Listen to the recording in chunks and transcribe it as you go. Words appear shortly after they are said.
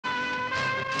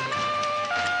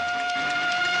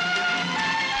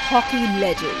hockey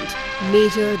legend,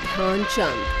 Major Dhyan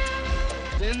Chand.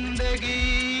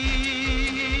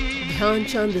 Dhyan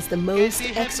Chand is the most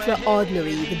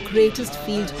extraordinary, the greatest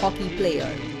field hockey player.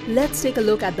 Let's take a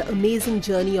look at the amazing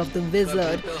journey of the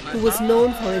wizard who was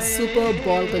known for his superb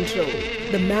ball control,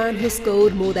 the man who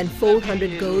scored more than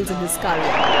 400 goals in his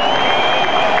career.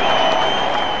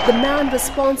 The man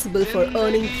responsible for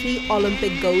earning 3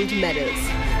 Olympic gold medals.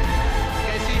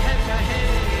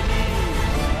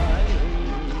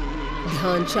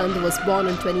 Dhyan Chand was born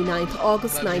on 29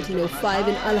 August 1905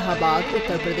 in Allahabad,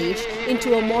 Uttar Pradesh,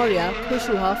 into a Maurya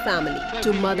Khushruha family,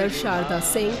 to mother Sharda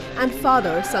Singh and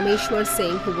father Sameshwar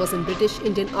Singh, who was in British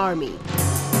Indian Army.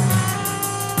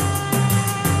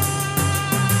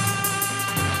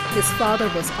 His father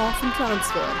was often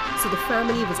transferred, so the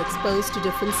family was exposed to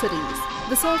different cities.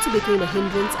 This also became a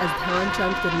hindrance as Dhyan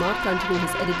Chand could not continue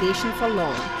his education for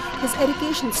long. His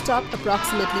education stopped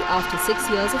approximately after 6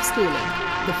 years of schooling.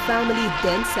 The family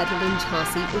then settled in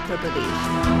Jhansi, Uttar Pradesh.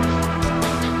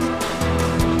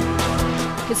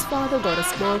 His father got a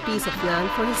small piece of land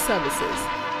for his services.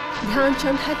 Dhyan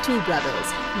Chand had 2 brothers,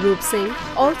 Roop Singh,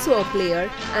 also a player,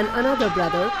 and another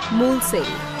brother, Mool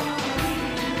Singh.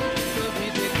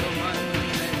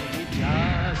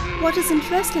 What is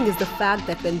interesting is the fact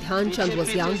that when Dhyan Chand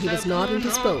was young, he was not into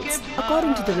sports.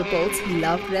 According to the reports, he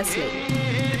loved wrestling.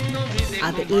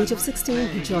 At the age of 16,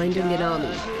 he joined Indian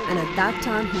Army, and at that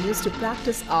time he used to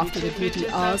practice after the duty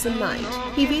hours and night.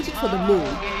 He waited for the moon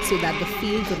so that the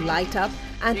field would light up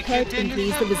and help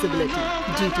increase the visibility.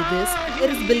 Due to this, it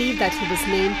is believed that he was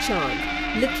named Chand,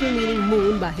 literally meaning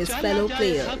moon, by his fellow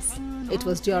players. It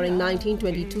was during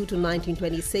 1922 to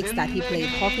 1926 that he played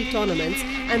hockey tournaments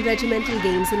and regimental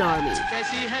games in Army.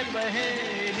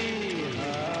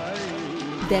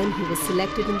 Then he was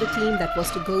selected in the team that was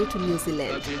to go to New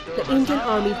Zealand. The Indian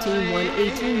Army team won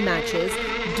 18 matches,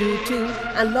 drew 2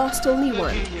 and lost only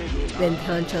 1. When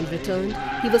Dhyan Chand returned,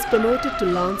 he was promoted to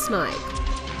Lance Naik.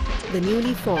 The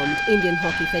newly formed Indian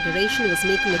Hockey Federation was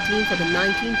making a team for the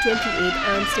 1928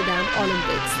 Amsterdam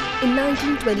Olympics. In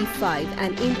 1925,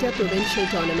 an inter-provincial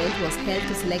tournament was held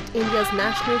to select India's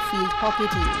national field hockey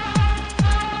team.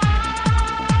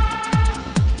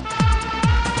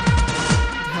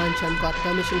 Dhyan Chand got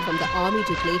permission from the army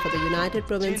to play for the United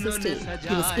Provinces team.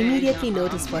 He was immediately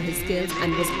noticed for his skills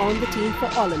and was on the team for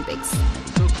Olympics.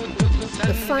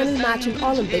 The final match in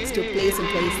Olympics took place on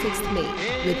 26th May,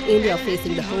 with India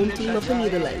facing the home team of the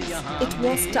Netherlands. It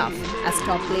was tough as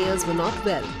top players were not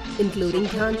well, including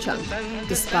Dhyan Chand.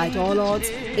 Despite all odds,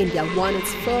 India won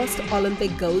its first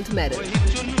Olympic gold medal.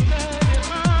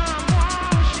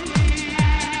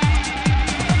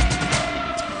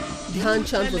 Dhyan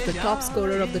Chand was the top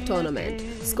scorer of the tournament,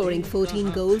 scoring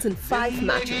 14 goals in 5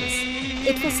 matches.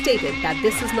 It was stated that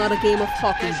this is not a game of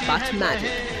hockey but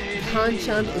magic. Dhyan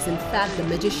Chand is in fact the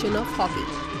magician of hockey.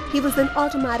 He was then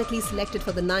automatically selected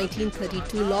for the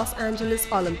 1932 Los Angeles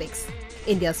Olympics.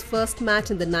 India's first match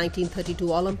in the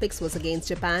 1932 Olympics was against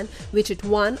Japan, which it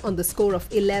won on the score of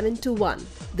 11-1.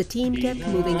 The team kept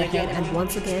moving ahead and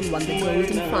once again won the gold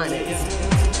in finals.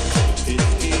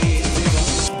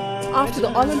 After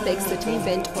the Olympics, the team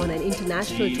went on an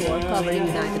international tour covering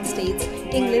United States,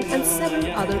 England and several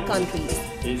other countries.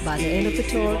 By the end of the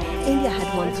tour, India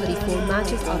had won 34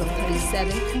 matches out of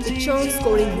 37, with Chand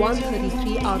scoring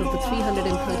 133 out of the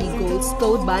 330 goals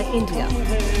scored by India.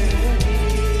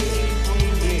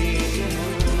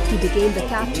 He became the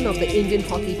captain of the Indian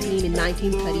hockey team in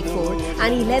 1934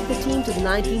 and he led the team to the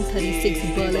 1936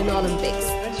 Berlin Olympics.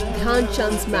 Dhyan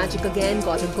Chand's magic again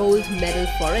got a gold medal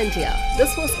for India.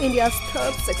 This was India's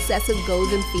 3rd successive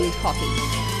gold in field hockey.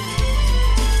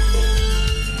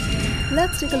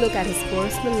 Let's take a look at his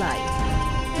personal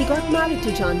life. He got married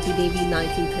to Janki Devi in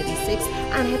 1936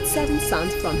 and had 7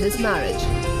 sons from his marriage.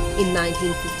 In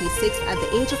 1956, at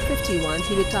the age of 51,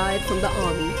 he retired from the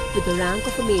army with the rank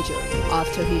of a major.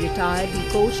 After he retired, he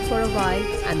coached for a while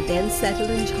and then settled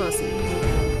in Jhansi.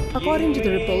 According to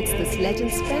the reports, this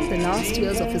legend spent the last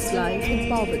years of his life in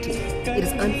poverty. It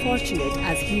is unfortunate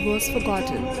as he was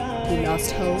forgotten. He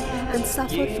lost hope and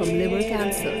suffered from liver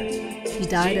cancer. He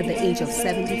died at the age of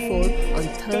 74 on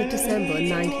 3rd December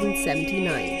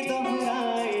 1979.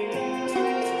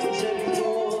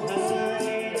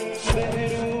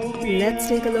 Let's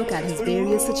take a look at his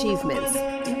various achievements.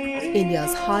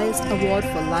 India's highest award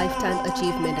for lifetime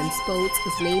achievement in sports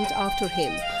is named after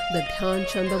him, the Dhyan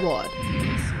Chand Award.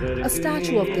 A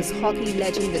statue of this hockey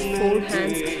legend with 4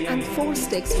 hands and 4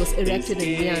 sticks was erected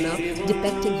in Vienna,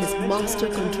 depicting his master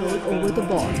control over the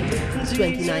ball.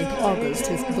 29th August,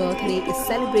 his birthday, is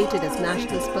celebrated as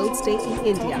National Sports Day in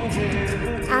India.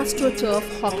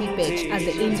 AstroTurf hockey pitch at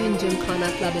the Indian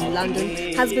Gymkhana Club in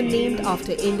London has been named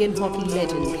after Indian hockey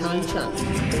legend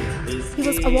Dhyan. He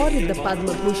was awarded the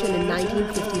Padma Bhushan in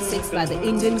 1956 by the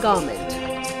Indian government.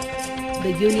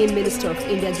 The Union Minister of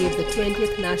India gave the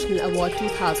 20th National Award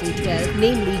 2012,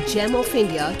 namely Gem of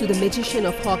India, to the magician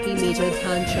of hockey Mejor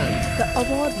Dhyan. The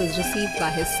award was received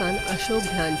by his son Ashok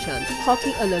Dhyan,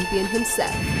 hockey Olympian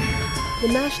himself. The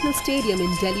National Stadium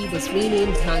in Delhi was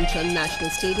renamed Dhyan National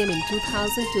Stadium in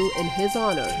 2002 in his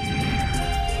honor.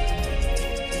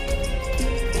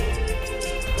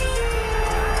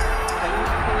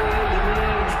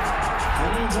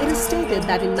 It is stated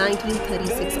that in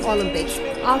 1936 Olympics,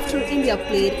 after India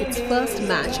played its first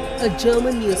match, a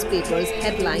German newspaper's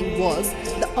headline was,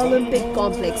 "The Olympic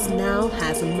complex now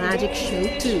has a magic show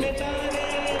too."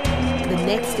 The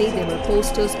next day there were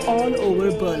posters all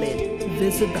over Berlin.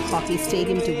 Visit the hockey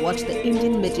stadium to watch the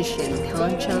Indian magician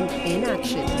Dhyan in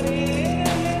action.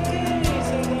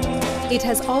 It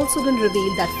has also been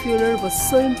revealed that Führer was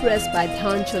so impressed by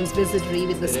Dhyan's wizardry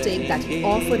with the stick that he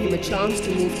offered him a chance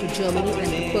to move to Germany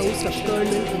and the post of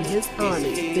colonel in his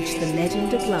army, which the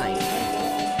legend declined.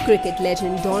 Cricket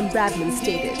legend Don Bradman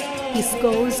stated, "He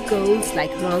scores goals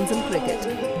like runs in cricket.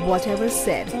 Whatever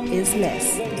said is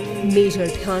less." Mejor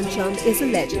Dhyan is a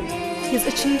legend. His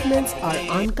achievements are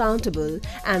uncountable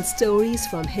and stories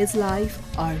from his life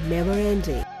are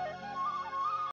never-ending.